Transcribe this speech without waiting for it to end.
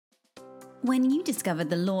When you discovered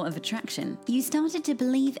the law of attraction, you started to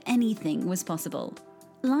believe anything was possible.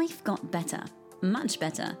 Life got better, much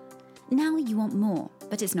better. Now you want more,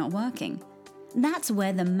 but it's not working. That's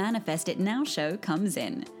where the Manifest It Now show comes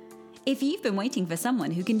in. If you've been waiting for someone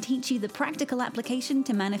who can teach you the practical application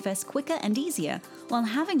to manifest quicker and easier while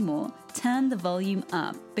having more, turn the volume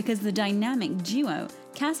up, because the dynamic duo,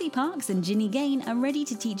 Cassie Parks and Ginny Gain, are ready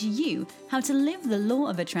to teach you how to live the law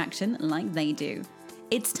of attraction like they do.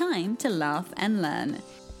 It's time to laugh and learn.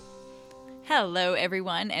 Hello,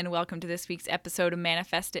 everyone, and welcome to this week's episode of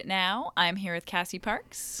Manifest It Now. I'm here with Cassie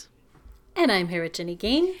Parks. And I'm here with Ginny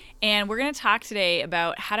Gain. And we're going to talk today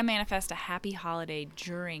about how to manifest a happy holiday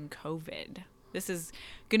during COVID. This is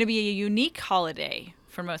going to be a unique holiday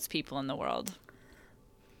for most people in the world.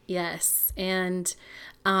 Yes. And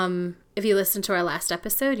if you listen to our last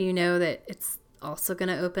episode, you know that it's also going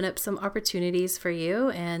to open up some opportunities for you.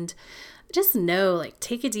 And just know,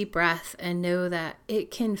 take a deep breath and know that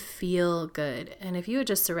it can feel good. And if you would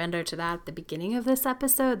just surrender to that at the beginning of this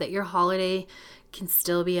episode, that your holiday can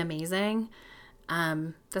still be amazing,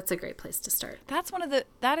 that's a great place to start. That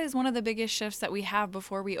is one of the biggest shifts that we have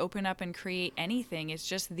before we open up and create anything. It's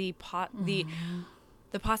just the possibility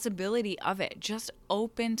of it. Just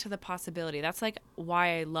open to the possibility. That's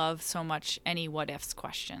why I love so much any what ifs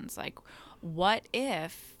questions. What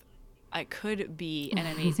if it could be an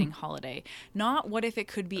amazing holiday? Not what if it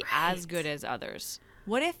could be as good as others.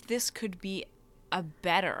 What if this could be a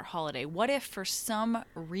better holiday? What if for some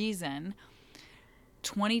reason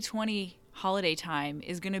 2020 holiday time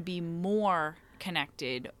is going to be more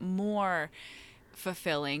connected, more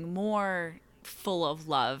fulfilling, more full of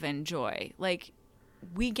love and joy?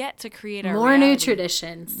 We get to create our more reality. new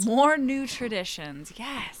traditions. More new traditions.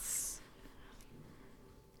 Yes.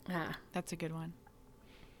 Yeah. That's a good one.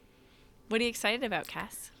 What are you excited about,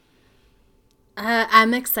 Cass?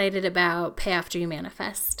 I'm excited about Pay After You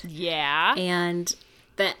Manifest. Yeah. And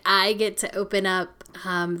that I get to open up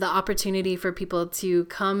the opportunity for people to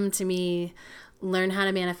come to me, learn how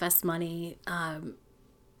to manifest money,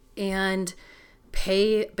 and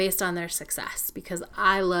pay based on their success, because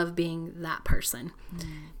I love being that person.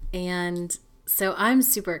 And so I'm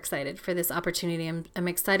super excited for this opportunity. I'm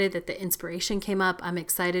excited that the inspiration came up. I'm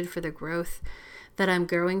excited for the growth that I'm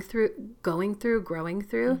growing through,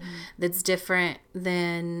 that's different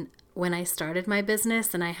than when I started my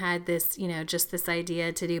business and I had this, just this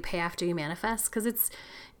idea to do Pay After You Manifest, because it's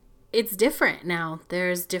different now.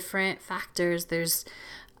 There's different factors. There's,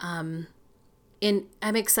 and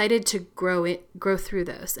I'm excited to grow through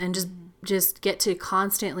those and just get to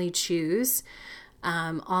constantly choose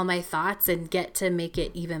all my thoughts and get to make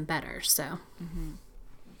it even better. So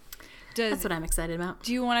that's what I'm excited about.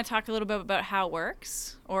 Do you want to talk a little bit about how it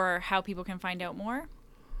works or how people can find out more?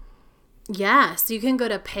 Yeah, so you can go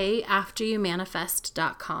to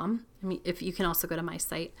payafteryoumanifest.com. If you can also go to my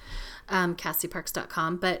site,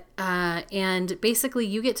 cassieparks.com. But and basically,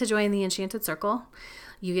 you get to join the Enchanted Circle.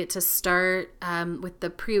 You get to start with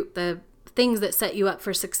the things that set you up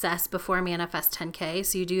for success before Manifest 10K.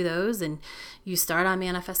 So you do those, and you start on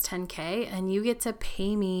Manifest 10K, and you get to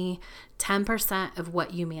pay me 10% of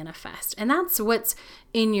what you manifest. And that's what's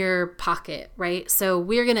in your pocket, right? So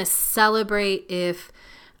we're going to celebrate if,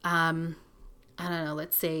 I don't know,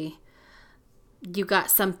 let's say you got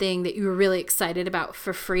something that you were really excited about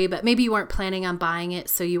for free, but maybe you weren't planning on buying it,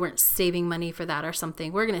 so you weren't saving money for that or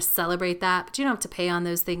something. We're going to celebrate that, but you don't have to pay on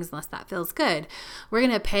those things unless that feels good. We're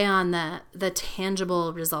going to pay on the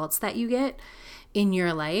tangible results that you get in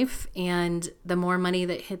your life, and the more money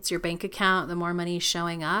that hits your bank account, the more money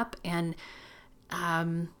showing up, and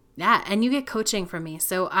and you get coaching from me.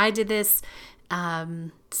 So I did this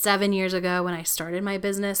 7 years ago when I started my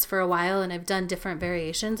business for a while, and I've done different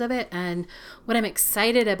variations of it. And what I'm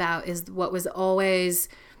excited about is what was always,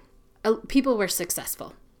 people were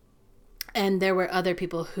successful, and there were other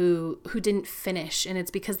people who didn't finish, and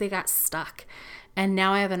it's because they got stuck. And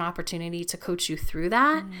now I have an opportunity to coach you through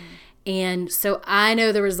that. And so I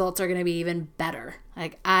know the results are going to be even better.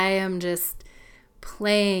 I am just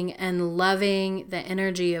playing and loving the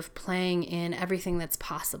energy of playing in everything that's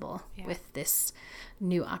possible with this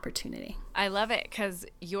new opportunity. I love it because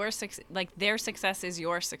their success is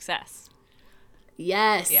your success.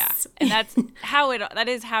 Yes. Yeah. And that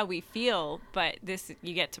is how we feel, but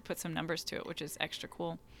you get to put some numbers to it, which is extra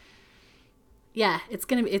cool. Yeah, it's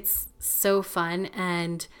so fun.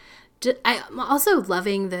 And I'm also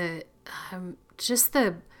loving the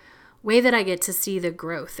way that I get to see the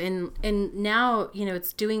growth. And now,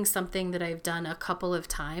 it's doing something that I've done a couple of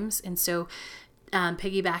times. And so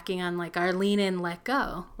piggybacking on our lean in, let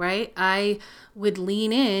go, right? I would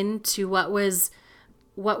lean in to what was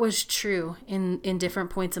what was true in different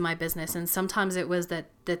points of my business. And sometimes it was that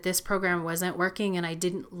this program wasn't working and I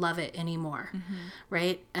didn't love it anymore.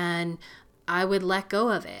 Right. And I would let go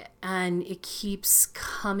of it, and it keeps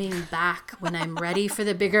coming back when I'm ready for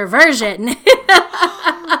the bigger version.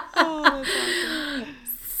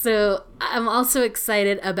 So I'm also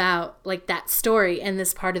excited about like that story and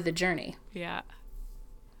this part of the journey. Yeah.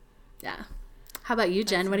 Yeah. How about you,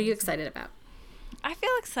 Jen? What are you excited about? I feel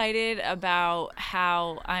excited about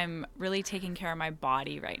how I'm really taking care of my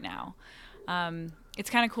body right now. It's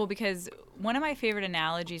kind of cool because one of my favorite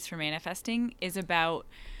analogies for manifesting is about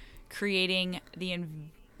creating the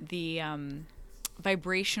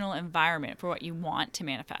vibrational environment for what you want to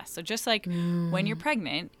manifest. So just like when you're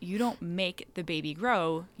pregnant, you don't make the baby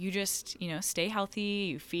grow. You just, stay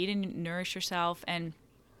healthy, you feed and nourish yourself. And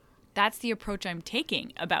that's the approach I'm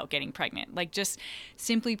taking about getting pregnant. Like just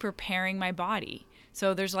simply preparing my body.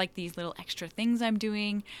 So there's like these little extra things I'm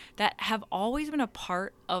doing that have always been a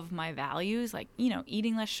part of my values, like,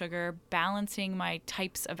 eating less sugar, balancing my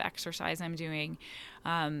types of exercise I'm doing,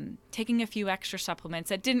 taking a few extra supplements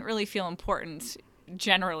that didn't really feel important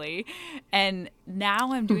generally. And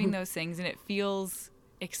now I'm doing those things, and it feels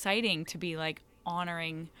exciting to be like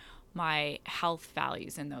honoring my health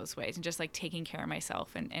values in those ways and just like taking care of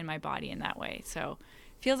myself and my body in that way. So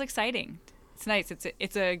it feels exciting. It's nice.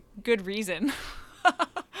 It's a good reason.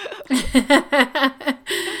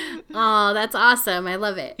 Oh, that's awesome. I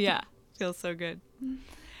love it. Yeah. Feels so good.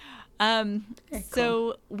 Very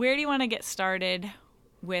So where do you want to get started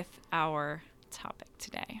with our topic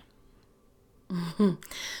today?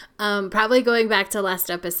 Probably going back to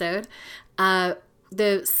last episode.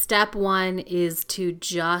 The step one is to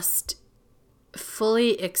just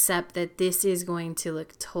fully accept that this is going to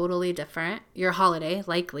look totally different. Your holiday,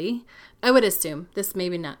 likely. I would assume this,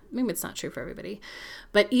 maybe it's not true for everybody,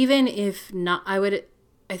 but even if not,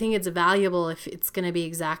 I think it's valuable if it's going to be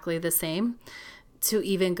exactly the same to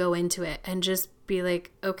even go into it and just be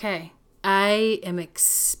like, okay, I am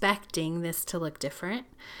expecting this to look different.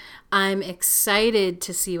 I'm excited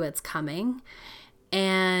to see what's coming.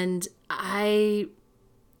 And I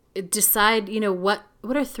decide, what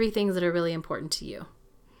are 3 things that are really important to you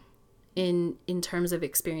in terms of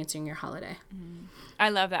experiencing your holiday? I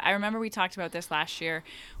love that. I remember we talked about this last year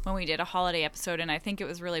when we did a holiday episode, and I think it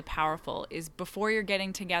was really powerful, is before you're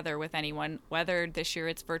getting together with anyone, whether this year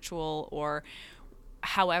it's virtual or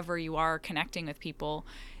however you are connecting with people,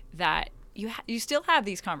 that you still have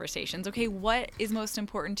these conversations. Okay, what is most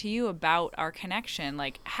important to you about our connection?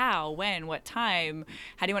 Like how, when, what time?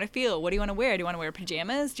 How do you want to feel? What do you want to wear? Do you want to wear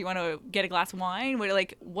pajamas? Do you want to get a glass of wine?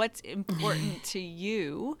 What's important to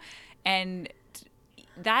you? And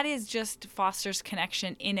that is just fosters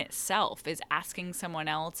connection in itself, is asking someone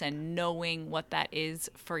else and knowing what that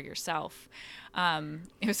is for yourself.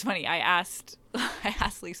 It was funny. I asked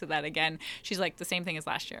Lisa that again. She's like, the same thing as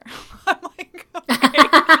last year. I'm like, okay.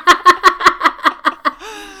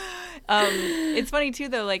 It's funny too,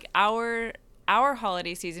 though, like our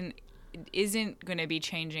holiday season isn't going to be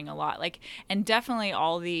changing a lot. Like, and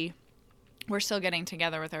definitely we're still getting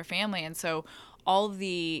together with our family. And so all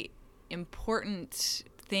the important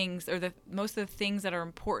things, or most of the things that are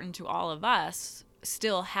important to all of us,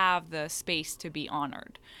 still have the space to be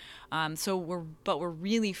honored. So we're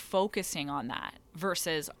really focusing on that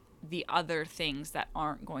versus the other things that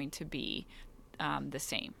aren't going to be the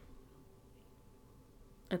same.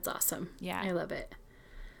 It's awesome. Yeah. I love it.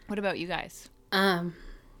 What about you guys?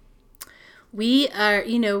 We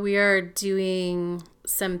are doing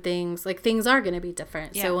some things, like things are going to be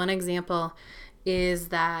different. Yeah. So one example is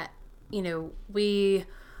that, we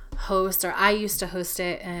host, or I used to host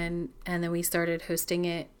it, and then we started hosting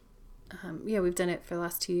it. We've done it for the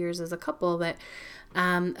last 2 years as a couple, but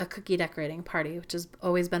a cookie decorating party, which has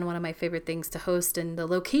always been one of my favorite things to host. And the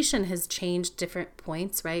location has changed different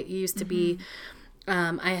points, right? It used to be,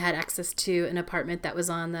 I had access to an apartment that was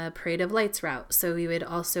on the Parade of Lights route, so we would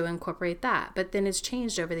also incorporate that. But then it's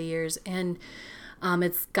changed over the years, and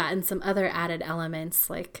it's gotten some other added elements,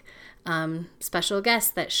 like special guests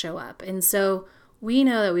that show up. And so we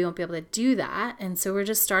know that we won't be able to do that. And so we're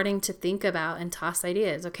just starting to think about and toss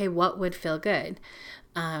ideas. Okay, what would feel good?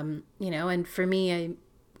 And for me, a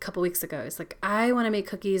couple weeks ago, it's like, I want to make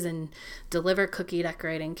cookies and deliver cookie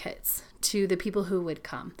decorating kits to the people who would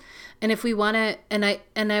come. And if we want to, and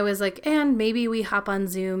I was like, and maybe we hop on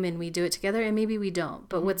Zoom and we do it together, and maybe we don't.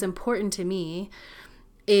 But what's important to me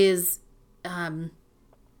is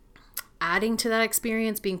adding to that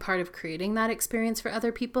experience, being part of creating that experience for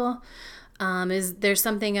other people. is there's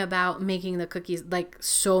something about making the cookies, like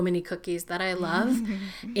so many cookies that I love,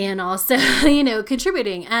 and also,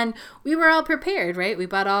 contributing. And we were all prepared, right? We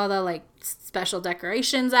bought all the like special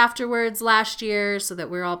decorations afterwards last year so that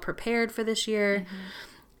we're all prepared for this year.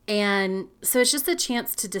 And so it's just a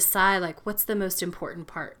chance to decide, like, what's the most important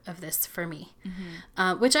part of this for me?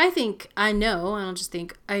 Which I think I know, and I'll just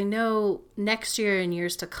think, I know next year and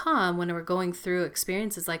years to come, when we're going through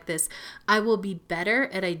experiences like this, I will be better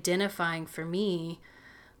at identifying for me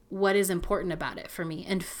what is important about it for me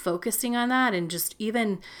and focusing on that, and just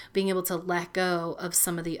even being able to let go of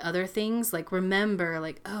some of the other things. Like, remember,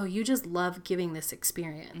 like, oh, you just love giving this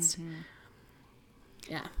experience.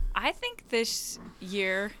 Yeah. I think this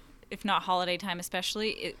year, if not holiday time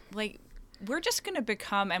especially, we're just going to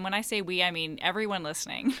become, and when I say we, I mean everyone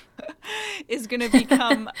listening, is going to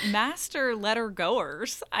become master letter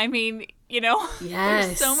goers. I mean,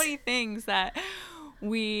 there's so many things that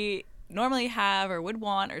we normally have or would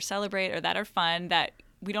want or celebrate or that are fun that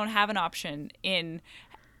we don't have an option in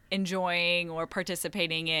enjoying or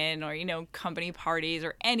participating in, or company parties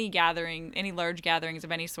or any large gatherings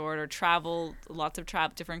of any sort, or travel, lots of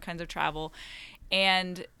travel, different kinds of travel.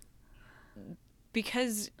 And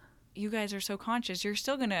because you guys are so conscious, you're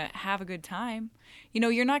still gonna have a good time.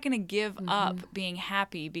 You're not gonna give up being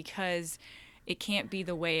happy because it can't be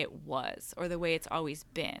the way it was or the way it's always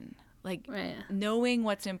been. Like, knowing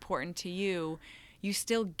what's important to you, you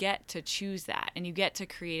still get to choose that, and you get to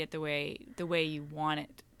create it the way you want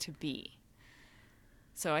it to be.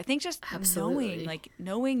 So I think just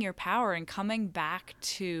knowing your power and coming back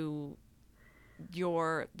to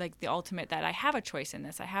your, like, the ultimate, that I have a choice in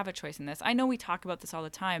this. I know we talk about this all the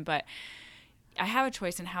time, but I have a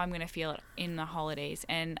choice in how I'm going to feel in the holidays,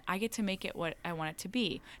 and I get to make it what I want it to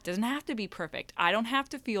be. It doesn't have to be perfect. I don't have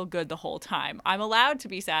to feel good the whole time. I'm allowed to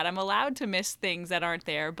be sad. I'm allowed to miss things that aren't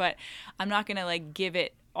there, but I'm not going to, like, give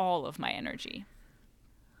it all of my energy.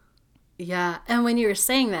 Yeah. And when you were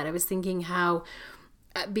saying that, I was thinking how,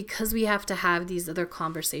 because we have to have these other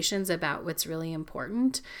conversations about what's really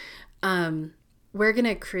important, we're going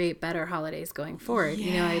to create better holidays going forward.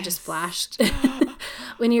 Yes. I just flashed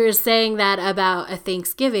when you were saying that about a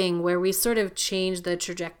Thanksgiving, where we sort of changed the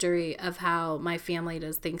trajectory of how my family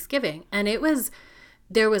does Thanksgiving. And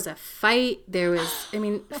there was a fight.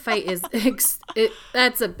 Fight is,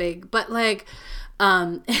 that's a big, but like,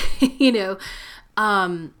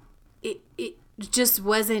 it just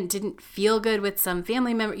didn't feel good with some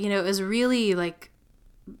family member. It was really like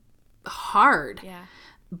hard. Yeah.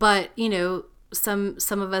 But, some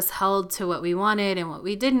of us held to what we wanted and what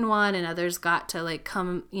we didn't want, and others got to like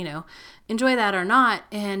come, enjoy that or not.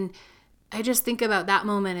 And I just think about that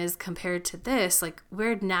moment as compared to this, like,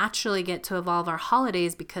 we're naturally get to evolve our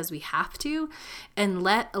holidays because we have to, and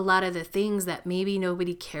let a lot of the things that maybe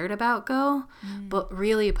nobody cared about go, but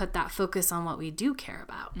really put that focus on what we do care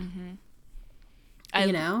about.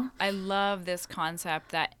 I love this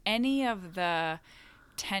concept that any of the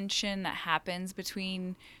tension that happens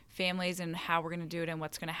between families and how we're going to do it and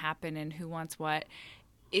what's going to happen and who wants what,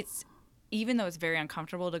 it's, even though it's very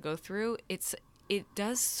uncomfortable to go through, it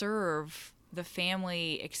does serve the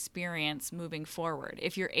family experience moving forward.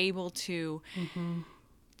 If you're able to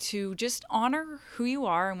just honor who you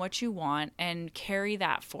are and what you want and carry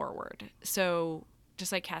that forward. So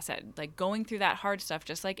just like Cass said, like, going through that hard stuff,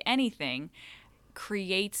 just like anything,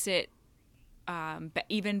 creates it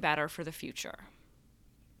even better for the future.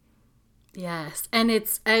 Yes. And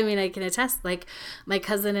I can attest, like, my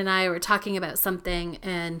cousin and I were talking about something,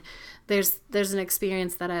 and there's an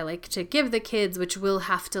experience that I like to give the kids, which will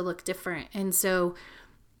have to look different. And so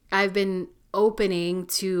I've been opening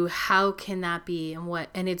to how can that be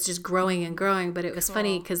and it's just growing and growing. But it was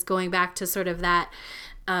funny because going back to sort of that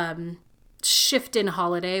shift in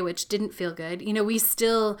holiday, which didn't feel good, we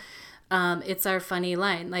still... it's our funny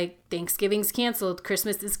line, like, Thanksgiving's canceled,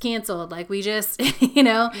 Christmas is canceled, like, we just,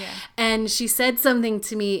 And she said something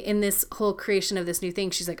to me in this whole creation of this new thing.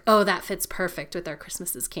 She's like, oh, that fits perfect with our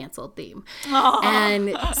Christmas is canceled theme. Aww.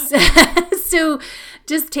 And so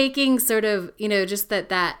just taking sort of, just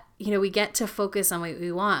that, we get to focus on what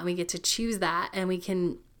we want, we get to choose that, and we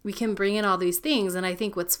can bring in all these things. And I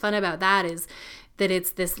think what's fun about that is that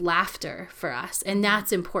it's this laughter for us, and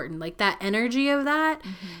that's important. Like, that energy of that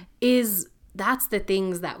that's the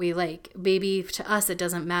things that we like. Maybe to us, it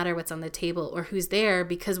doesn't matter what's on the table or who's there,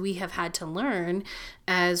 because we have had to learn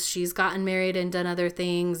as she's gotten married and done other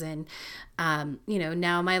things. And,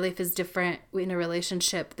 now my life is different in a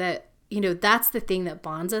relationship that, that's the thing that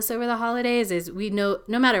bonds us over the holidays is we know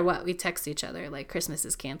no matter what, we text each other like Christmas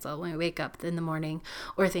is canceled when we wake up in the morning,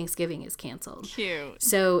 or Thanksgiving is canceled. Cute.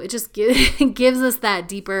 So it just gives us that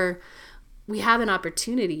deeper we have an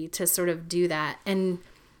opportunity to sort of do that. And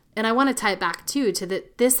I want to tie it back too to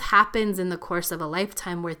that this happens in the course of a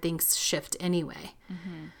lifetime where things shift anyway.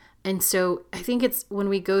 Mm-hmm. And so I think it's when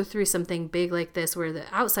we go through something big like this where the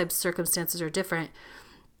outside circumstances are different,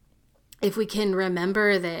 if we can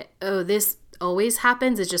remember that, oh, this always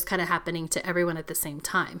happens, it's just kind of happening to everyone at the same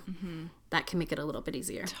time. Mm-hmm. That can make it a little bit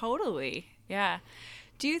easier. Totally. Yeah.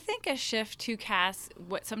 Do you think a shift to Cass,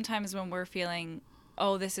 what sometimes when we're feeling,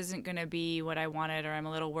 oh, this isn't going to be what I wanted, or I'm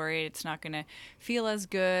a little worried it's not going to feel as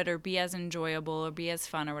good or be as enjoyable or be as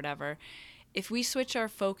fun or whatever, if we switch our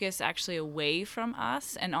focus actually away from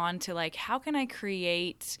us and on to like, how can I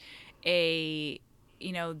create a,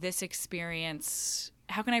 this experience,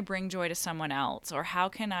 how can I bring joy to someone else, or how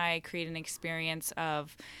can I create an experience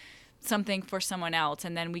of something for someone else,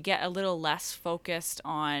 and then we get a little less focused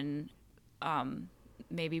on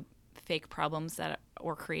maybe fake problems that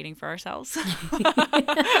we're creating for ourselves?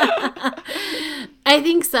 I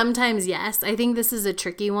think sometimes, yes. I think this is a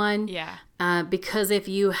tricky one. Yeah. Because if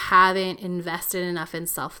you haven't invested enough in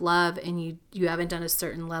self-love and you haven't done a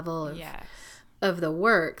certain level of the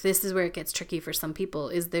work, this is where it gets tricky for some people,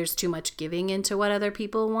 is there's too much giving into what other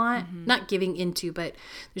people want. Mm-hmm. Not giving into, but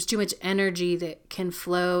there's too much energy that can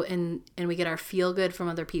flow and we get our feel good from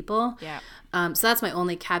other people. Yeah. So that's my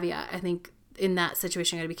only caveat. I think in that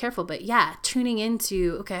situation, you got to be careful. But yeah, tuning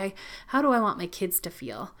into, okay, how do I want my kids to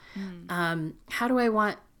feel? Mm. How do I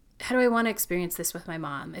want to experience this with my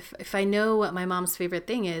mom? If I know what my mom's favorite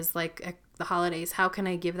thing is, like at the holidays, how can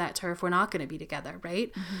I give that to her if we're not going to be together,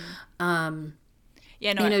 right? Mm-hmm.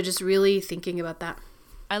 Just really thinking about that.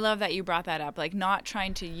 I love that you brought that up, like not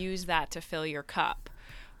trying to use that to fill your cup,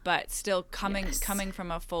 but still coming from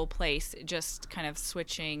a full place, just kind of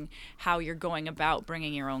switching how you're going about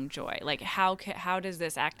bringing your own joy. Like how does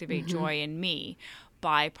this activate mm-hmm. joy in me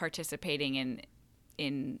by participating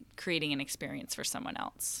in creating an experience for someone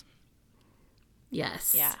else?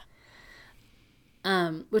 Yes. Yeah.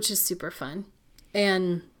 Which is super fun.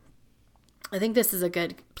 And I think this is a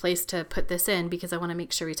good place to put this in because I want to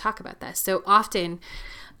make sure we talk about this. So often,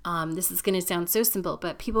 this is going to sound so simple,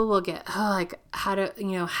 but people will get, how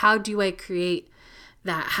do I create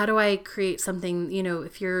that? How do I create something,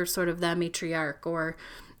 if you're sort of the matriarch or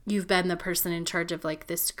you've been the person in charge of like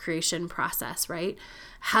this creation process, right?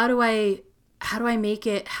 How do I make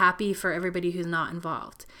it happy for everybody who's not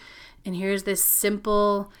involved? And here's this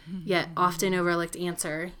simple yet often overlooked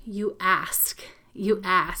answer. You ask.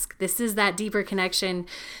 This is that deeper connection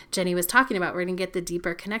Jenny was talking about. We're going to get the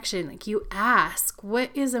deeper connection. Like you ask, what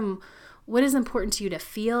is important to you to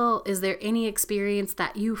feel? Is there any experience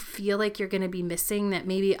that you feel like you're going to be missing that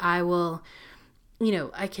maybe I will,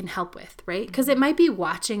 I can help with, right? Because it might be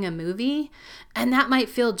watching a movie and that might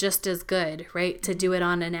feel just as good, right? To do it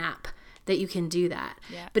on an app that you can do that.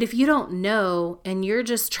 Yeah. But if you don't know and you're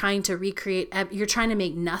just trying to recreate, you're trying to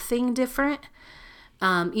make nothing different,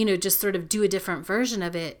 just sort of do a different version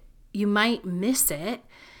of it, you might miss it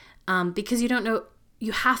because you don't know.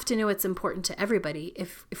 You have to know what's important to everybody.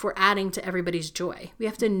 If we're adding to everybody's joy, we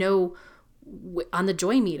have to know on the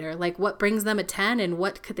joy meter, like what brings them a 10 and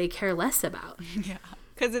what could they care less about. Yeah,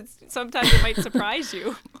 because sometimes it might surprise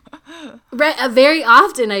you. Right. Very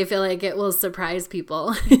often I feel like it will surprise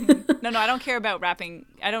people. No, I don't care about wrapping.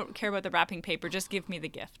 I don't care about the wrapping paper. Just give me the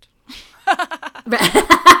gift.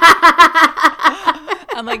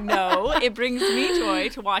 I'm like, no, it brings me joy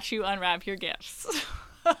to watch you unwrap your gifts.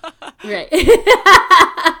 Right.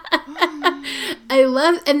 I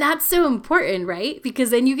love, and that's so important, right? Because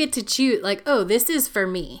then you get to choose, like, oh, this is for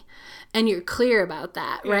me. And you're clear about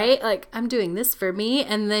that, right? Yeah. Like, I'm doing this for me.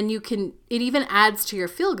 And then it even adds to your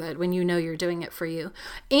feel good when you know you're doing it for you.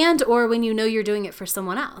 And, or when you know you're doing it for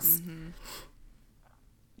someone else. Mm-hmm.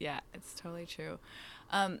 Yeah, it's totally true.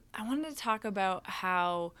 I wanted to talk about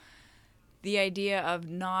how the idea of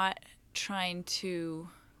not trying to,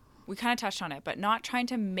 we kind of touched on it, but not trying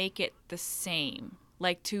to make it the same,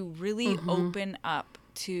 like to really mm-hmm. open up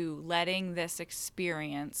to letting this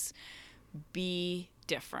experience be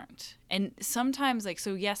different. And sometimes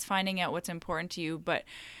yes, finding out what's important to you, but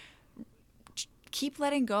keep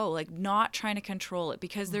letting go, like not trying to control it,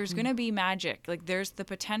 because there's going to be magic. Like there's the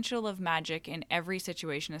potential of magic in every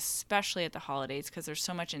situation, especially at the holidays, because there's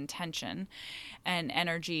so much intention and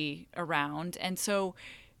energy around. And so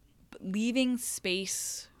leaving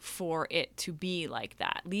space for it to be like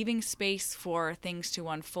that, leaving space for things to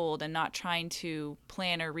unfold and not trying to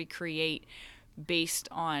plan or recreate based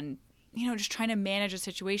on just trying to manage a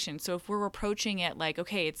situation. So if we're approaching it like,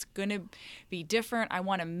 okay, it's going to be different, I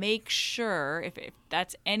want to make sure, if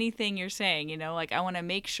that's anything you're saying, I want to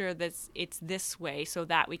make sure that it's this way so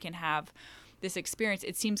that we can have this experience,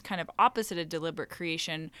 it seems kind of opposite of deliberate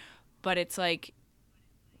creation, but it's like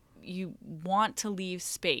you want to leave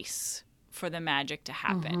space for the magic to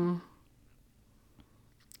happen. Mm-hmm.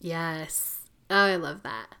 Yes. Oh, I love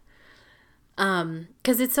that.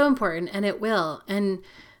 'Cause it's so important, and it will. And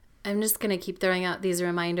I'm just going to keep throwing out these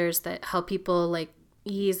reminders that help people like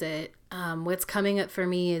ease it. What's coming up for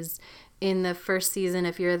me is in the first season,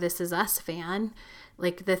 if you're a This Is Us fan,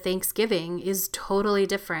 like the Thanksgiving is totally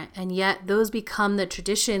different. And yet those become the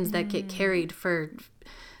traditions that get carried for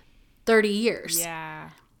 30 years.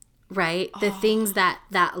 Yeah. Right? The things that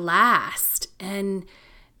last. And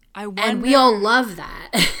And we all love that.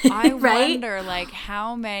 I right? wonder, like,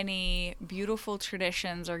 how many beautiful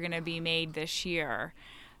traditions are going to be made this year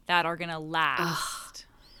that are going to last.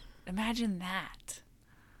 Imagine that.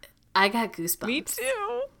 I got goosebumps. Me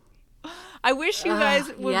too. I wish you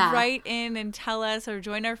guys would write in and tell us, or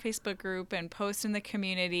join our Facebook group and post in the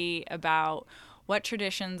community about what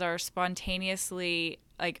traditions are spontaneously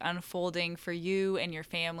like unfolding for you and your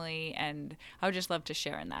family. And I would just love to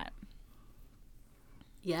share in that.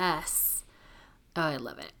 Yes. Oh, I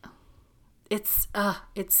love it. It's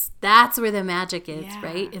that's where the magic is,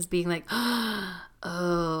 right? Is being like,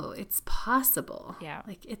 oh, it's possible. Yeah.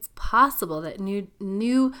 Like it's possible that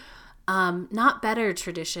new not better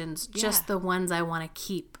traditions, just the ones I want to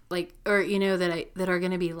keep, like, or that are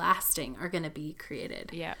going to be lasting, are going to be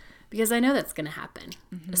created. Yeah. Because I know that's going to happen,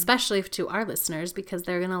 especially to our listeners, because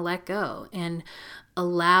they're going to let go and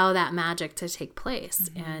allow that magic to take place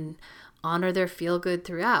and honor their feel good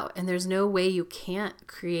throughout. And there's no way you can't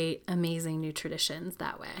create amazing new traditions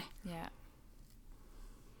that way. Yeah.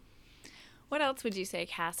 What else would you say,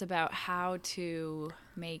 Cass, about how to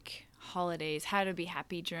make holidays, how to be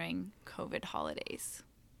happy during COVID holidays?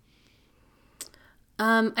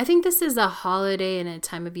 I think this is a holiday and a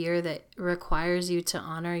time of year that requires you to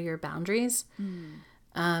honor your boundaries.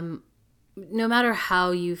 No matter how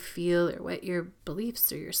you feel or what your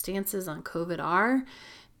beliefs or your stances on COVID are,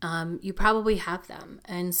 you probably have them.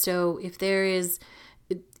 And so if there is,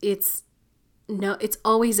 it's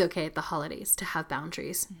always okay at the holidays to have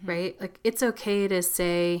boundaries, right? Like it's okay to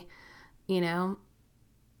say, I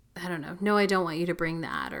don't know, no, I don't want you to bring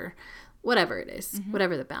that, or whatever it is,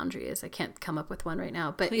 whatever the boundary is. I can't come up with one right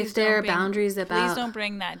now. But if there are boundaries about... Please don't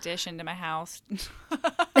bring that dish into my house. Don't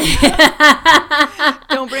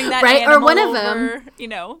bring that animal or one of over.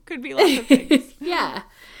 Could be lots of things. Yeah.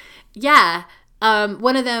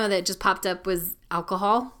 One of them that just popped up was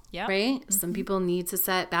alcohol, right? Some people need to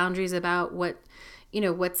set boundaries about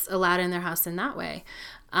what's allowed in their house in that way.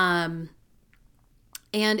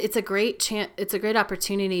 And it's a great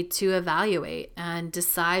opportunity to evaluate and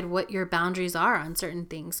decide what your boundaries are on certain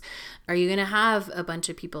things. Are you going to have a bunch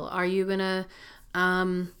of people? Are you going to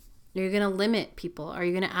limit people? Are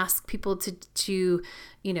you going to ask people to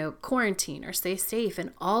quarantine or stay safe?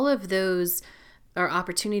 And all of those are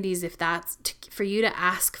opportunities, if that's for you to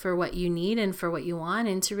ask for what you need and for what you want,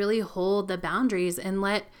 and to really hold the boundaries and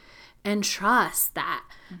trust that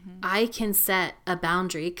I can set a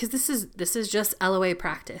boundary, because this is just LOA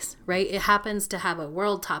practice, right? It happens to have a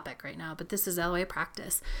world topic right now, but this is LOA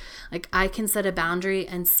practice. Like I can set a boundary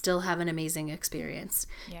and still have an amazing experience,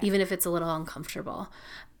 even if it's a little uncomfortable.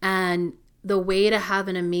 And the way to have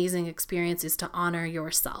an amazing experience is to honor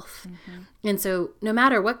yourself. And so no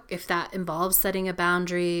matter what, if that involves setting a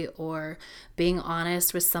boundary or being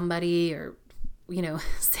honest with somebody, or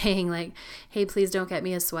saying like, hey, please don't get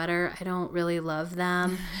me a sweater, I don't really love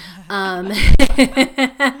them.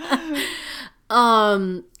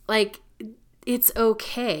 Like it's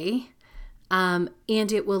okay. And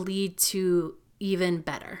it will lead to even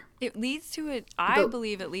better. It leads to I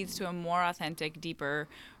believe it leads to a more authentic, deeper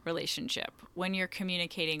relationship when you're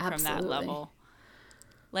communicating from that level.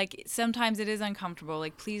 Like sometimes it is uncomfortable.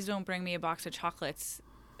 Like, please don't bring me a box of chocolates.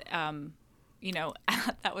 That's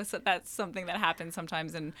something that happens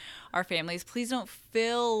sometimes in our families. Please don't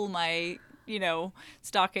fill my,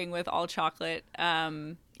 stocking with all chocolate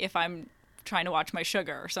if I'm trying to watch my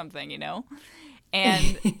sugar or something,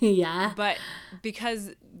 And but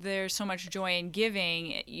because there's so much joy in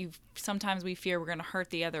giving, sometimes we fear we're going to hurt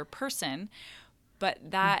the other person. But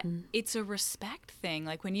that it's a respect thing.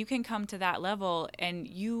 Like when you can come to that level, and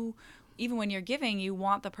even when you're giving, you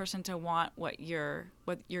want the person to want what you're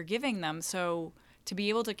giving them. So to be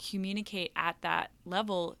able to communicate at that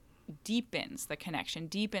level deepens the connection,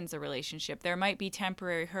 deepens the relationship. There might be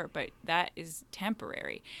temporary hurt, but that is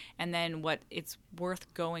temporary. And then it's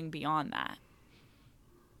worth going beyond that.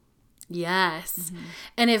 Yes.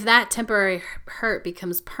 And if that temporary hurt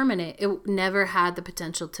becomes permanent, it never had the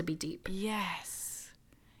potential to be deep. Yes.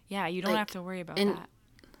 Yeah, you don't have to worry about that.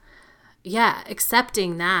 Yeah,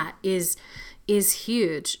 accepting that is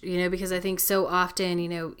huge, you know, because I think so often, you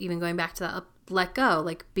know, even going back to that let go,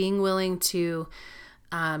 like being willing to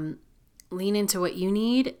lean into what you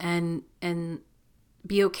need and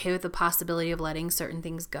be okay with the possibility of letting certain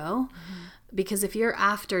things go. Because if you're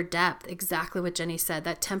after depth, exactly what Jenny said,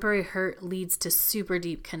 that temporary hurt leads to super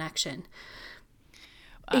deep connection.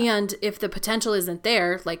 And if the potential isn't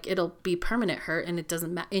there, like it'll be permanent hurt, and it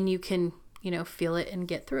doesn't matter, and you can, you know, feel it and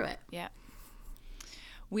get through it. Yeah.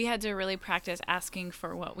 We had to really practice asking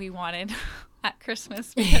for what we wanted at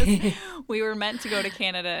Christmas, because we were meant to go to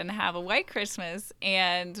Canada and have a white Christmas.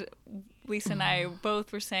 And Lisa and I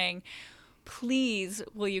both were saying, please,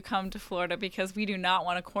 will you come to Florida, because we do not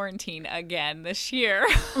want to quarantine again this year.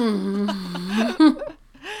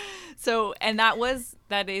 So, and was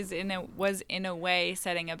in a way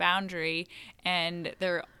setting a boundary, and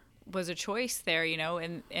there was a choice there, you know,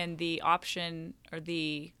 and the option or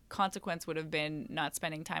the consequence would have been not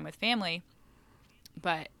spending time with family.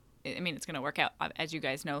 But I mean, it's going to work out, as you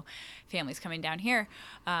guys know, family's coming down here.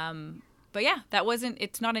 But yeah,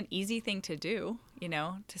 it's not an easy thing to do, you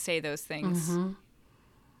know, to say those things.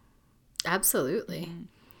 Absolutely.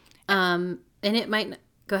 And it might,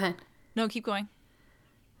 go ahead. No, keep going.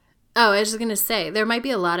 Oh, I was just going to say, there might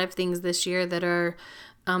be a lot of things this year that are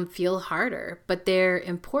feel harder, but they're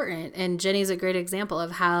important. And Jenny's a great example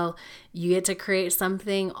of how you get to create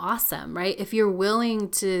something awesome, right? If you're willing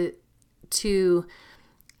to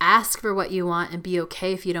ask for what you want and be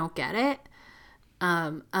okay if you don't get it,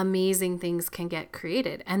 amazing things can get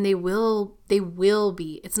created, and they will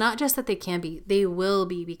be. It's not just that they can be, they will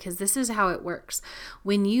be, because this is how it works.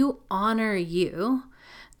 When you honor you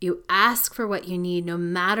ask for what you need, no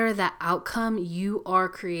matter the outcome, you are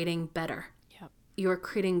creating better. Yep. You're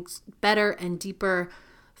creating better and deeper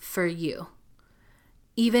for you,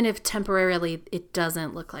 even if temporarily it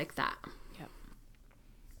doesn't look like that. Yep.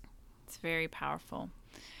 It's very powerful.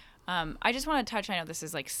 I just want to touch, I know this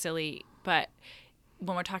is like silly, but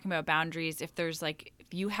when we're talking about boundaries, if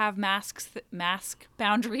you have mask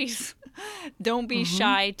boundaries, don't be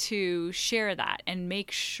shy to share that, and make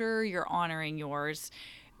sure you're honoring your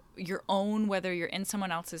own, whether you're in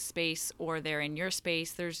someone else's space or they're in your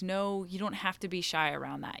space. You don't have to be shy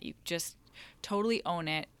around that. You just totally own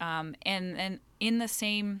it. And in the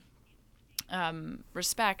same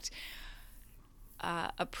respect,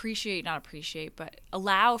 but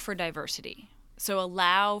allow for diversity. So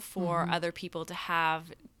allow for other people to have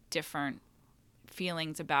different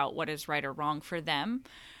feelings about what is right or wrong for them,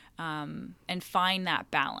 and find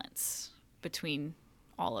that balance between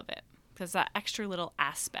all of it. Because that extra little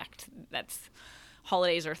aspect that's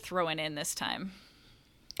holidays are throwing in this time.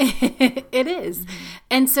 It is.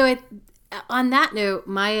 And so on that note,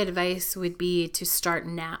 my advice would be to start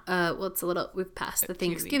now. We've passed the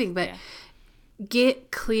Thanksgiving, but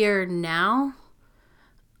get clear now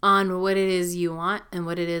on what it is you want and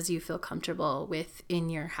what it is you feel comfortable with in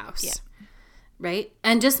your house. Yeah. Right?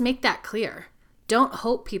 And just make that clear. Don't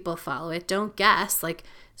hope people follow it. Don't guess. Like,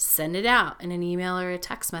 send it out in an email or a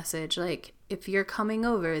text message. Like, if you're coming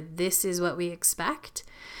over, this is what we expect.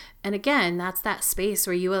 And again, that's that space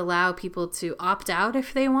where you allow people to opt out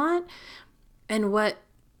if they want. And what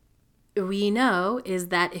we know is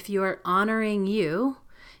that if you are honoring you,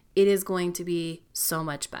 it is going to be so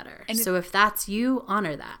much better. And so if that's you,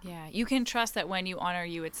 honor that. Yeah. You can trust that when you honor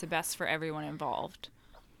you, it's the best for everyone involved.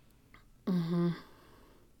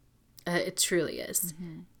 It truly is.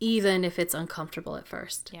 Even if it's uncomfortable at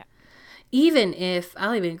first. Yeah. Even if,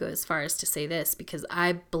 I'll even go as far as to say this, because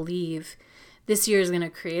I believe this year is going to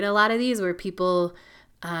create a lot of these where people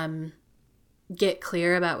get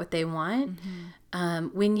clear about what they want.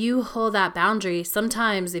 When you hold that boundary,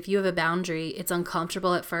 sometimes if you have a boundary, it's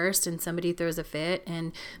uncomfortable at first and somebody throws a fit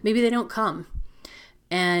and maybe they don't come.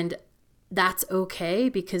 And that's okay,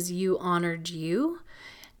 because you honored you,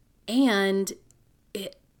 and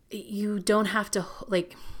you don't have to,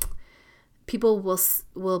 like, people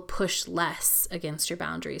will push less against your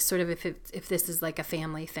boundaries, sort of if this is like a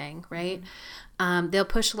family thing, right? They'll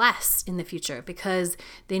push less in the future because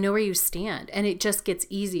they know where you stand, and it just gets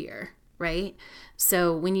easier, right?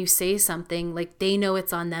 So when you say something, like, they know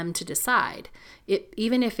it's on them to decide.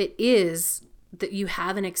 Even if it is that you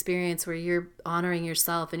have an experience where you're honoring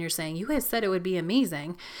yourself and you're saying, you guys said it would be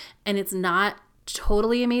amazing, and it's not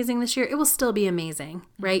totally amazing this year, it will still be amazing,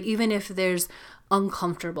 right? Even if there's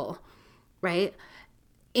uncomfortable, right?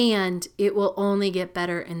 And it will only get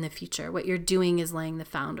better in the future. What you're doing is laying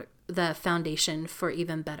the foundation for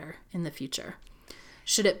even better in the future.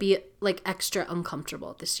 should it be like extra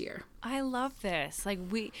uncomfortable this year? I love this. Like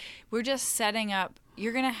we're just setting up,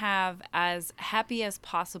 you're going to have as happy as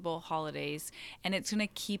possible holidays, and it's going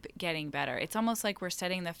to keep getting better. It's almost like we're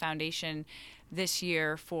setting the foundation this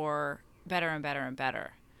year for better and better and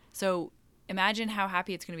better. So imagine how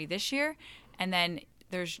happy it's going to be this year, and then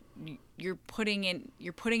you're putting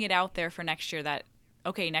it out there for next year that,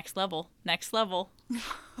 okay, next level.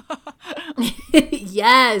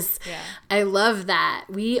 Yes. Yeah. I love that.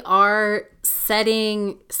 We are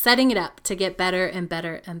setting it up to get better and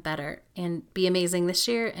better and better, and be amazing this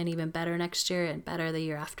year and even better next year and better the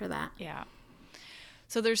year after that. Yeah.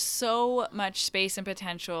 So there's so much space and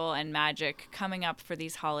potential and magic coming up for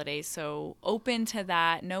these holidays. So open to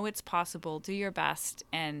that. Know it's possible. Do your best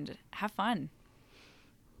and have fun.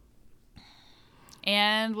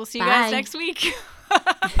 And we'll see you guys next week.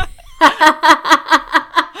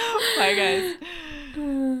 Bye, guys.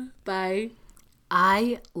 Bye.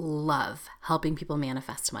 I love helping people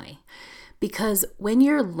manifest money, because when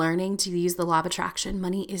you're learning to use the law of attraction,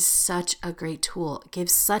 money is such a great tool. It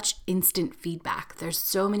gives such instant feedback. There's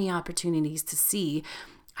so many opportunities to see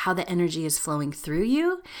how the energy is flowing through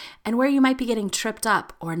you and where you might be getting tripped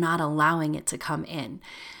up or not allowing it to come in.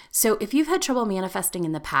 So if you've had trouble manifesting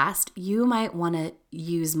in the past, you might want to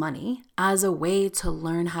use money as a way to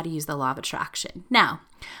learn how to use the law of attraction. Now,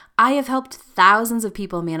 I have helped thousands of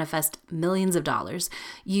people manifest millions of dollars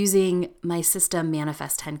using my system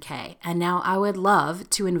Manifest 10K. And now I would love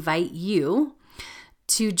to invite you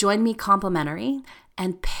to join me complimentary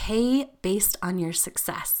and pay based on your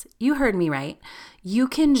success. You heard me right. You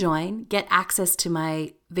can join, get access to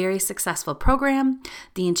my very successful program,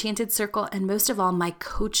 the Enchanted Circle, and most of all, my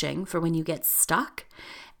coaching for when you get stuck.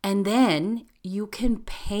 And then you can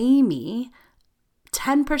pay me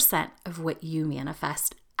 10% of what you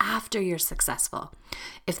manifest after you're successful.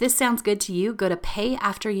 If this sounds good to you, go to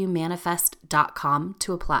payafteryoumanifest.com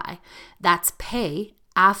to apply. That's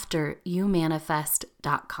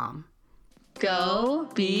payafteryoumanifest.com. Go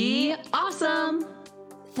be awesome!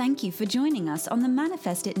 Thank you for joining us on the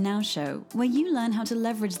Manifest It Now show, where you learn how to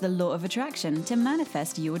leverage the law of attraction to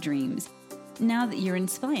manifest your dreams. Now that you're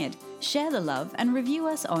inspired, share the love and review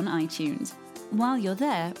us on iTunes. While you're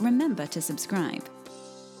there, remember to subscribe.